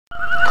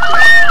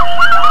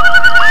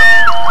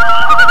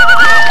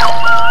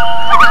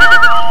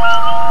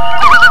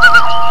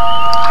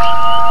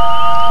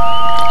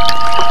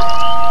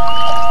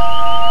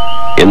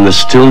In the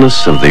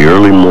stillness of the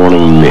early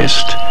morning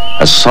mist,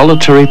 a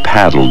solitary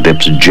paddle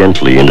dips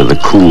gently into the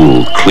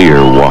cool,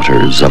 clear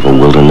waters of a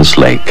wilderness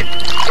lake.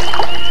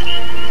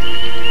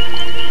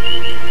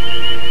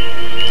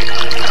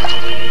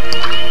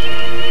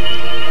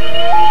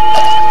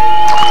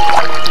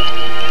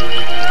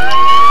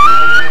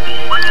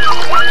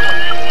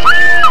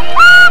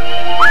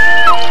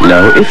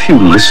 Now, if you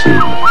listen,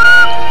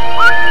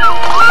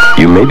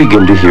 you may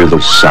begin to hear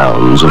the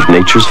sounds of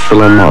nature's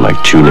philharmonic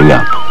tuning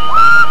up,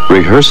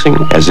 rehearsing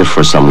as if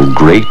for some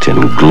great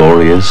and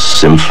glorious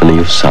symphony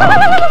of sound.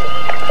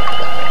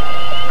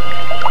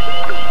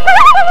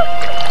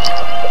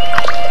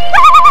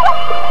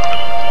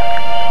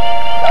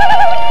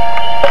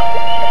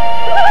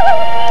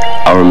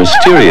 Our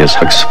mysterious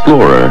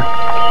explorer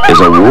is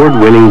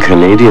award-winning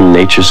Canadian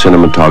nature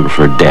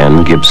cinematographer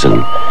Dan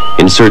Gibson,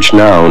 in search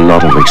now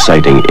not of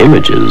exciting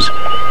images,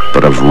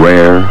 but of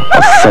rare,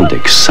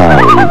 authentic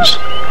sounds.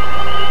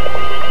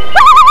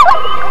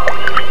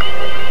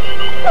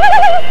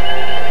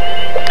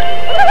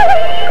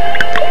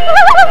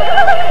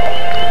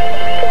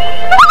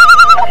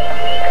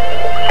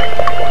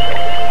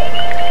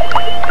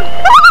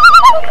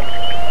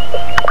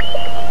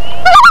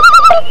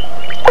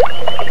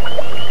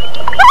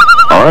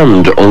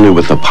 Armed only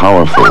with a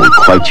powerful,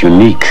 quite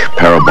unique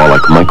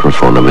parabolic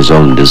microphone of his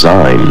own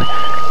design,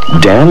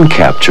 Dan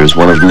captures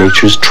one of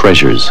nature's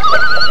treasures,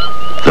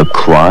 the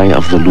cry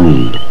of the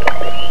loon.